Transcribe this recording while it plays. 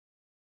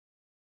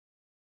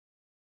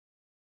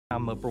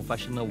I'm a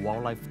professional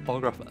wildlife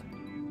photographer.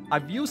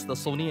 I've used the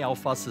Sony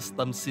Alpha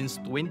system since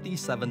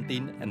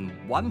 2017, and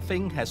one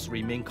thing has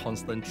remained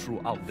constant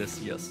throughout these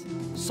years.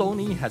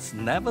 Sony has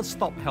never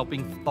stopped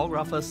helping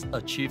photographers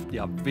achieve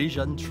their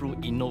vision through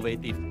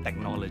innovative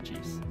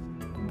technologies.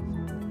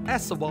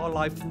 As a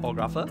wildlife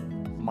photographer,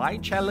 my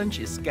challenge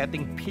is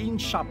getting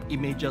pin-sharp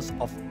images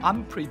of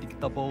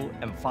unpredictable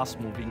and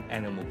fast-moving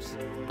animals.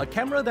 A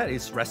camera that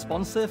is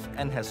responsive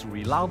and has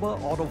reliable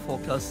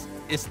autofocus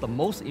is the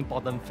most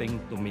important thing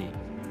to me.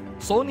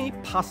 Sony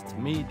passed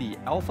me the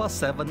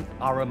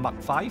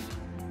A7R V,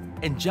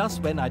 and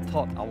just when I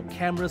thought our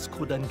cameras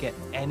couldn't get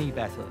any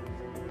better,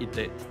 it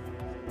did.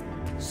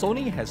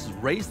 Sony has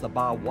raised the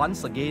bar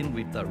once again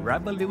with the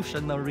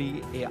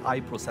revolutionary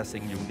AI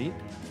processing unit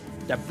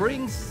that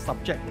brings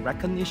subject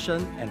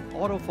recognition and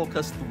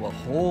autofocus to a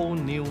whole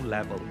new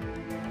level.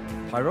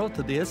 Prior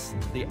to this,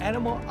 the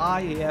animal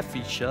eye AF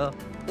feature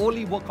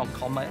only worked on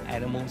common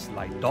animals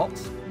like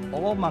dogs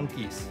or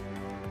monkeys.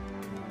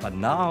 But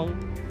now,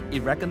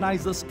 it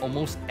recognizes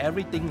almost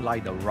everything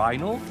like the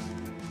rhino,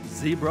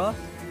 zebra,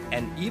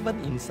 and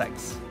even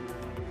insects.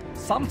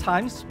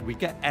 Sometimes we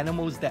get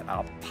animals that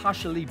are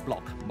partially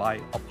blocked by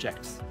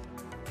objects.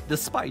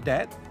 Despite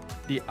that,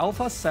 the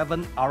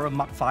A7R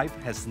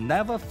V has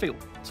never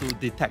failed to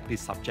detect the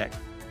subject.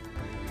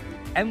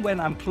 And when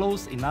I'm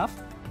close enough,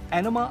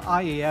 animal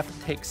eye AF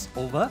takes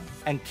over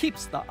and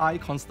keeps the eye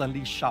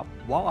constantly sharp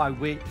while I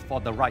wait for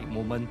the right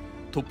moment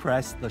to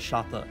press the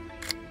shutter.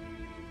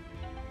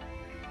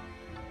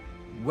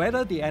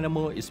 Whether the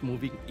animal is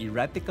moving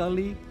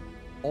erratically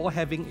or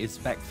having its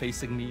back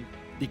facing me,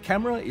 the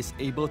camera is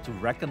able to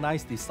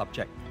recognize the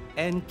subject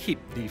and keep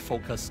the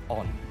focus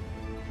on.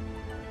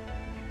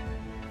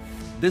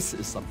 This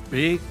is a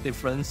big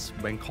difference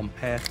when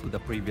compared to the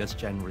previous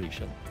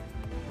generation.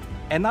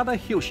 Another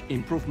huge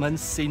improvement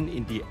seen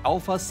in the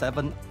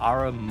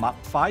A7R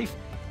V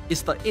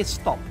is the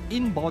 8-stop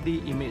in-body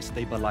image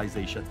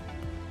stabilization.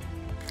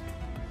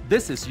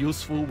 This is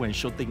useful when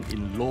shooting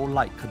in low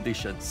light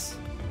conditions.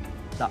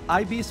 The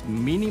IBIS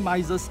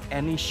minimizes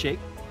any shake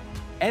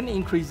and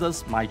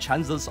increases my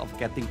chances of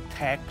getting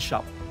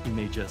tag-sharp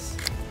images.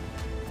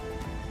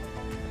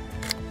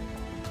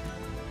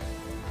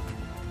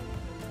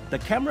 The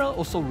camera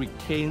also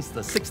retains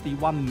the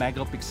 61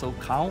 megapixel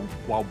count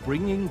while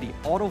bringing the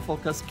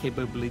autofocus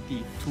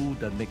capability to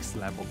the next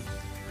level.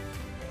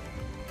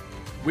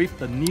 With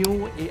the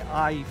new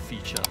AI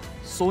feature,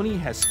 Sony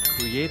has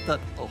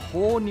created a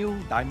whole new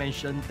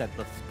dimension that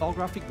the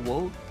photographic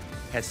world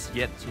has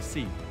yet to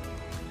see.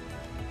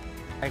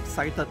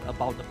 Excited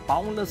about the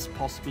boundless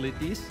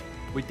possibilities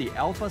with the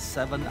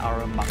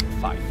A7R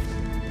V.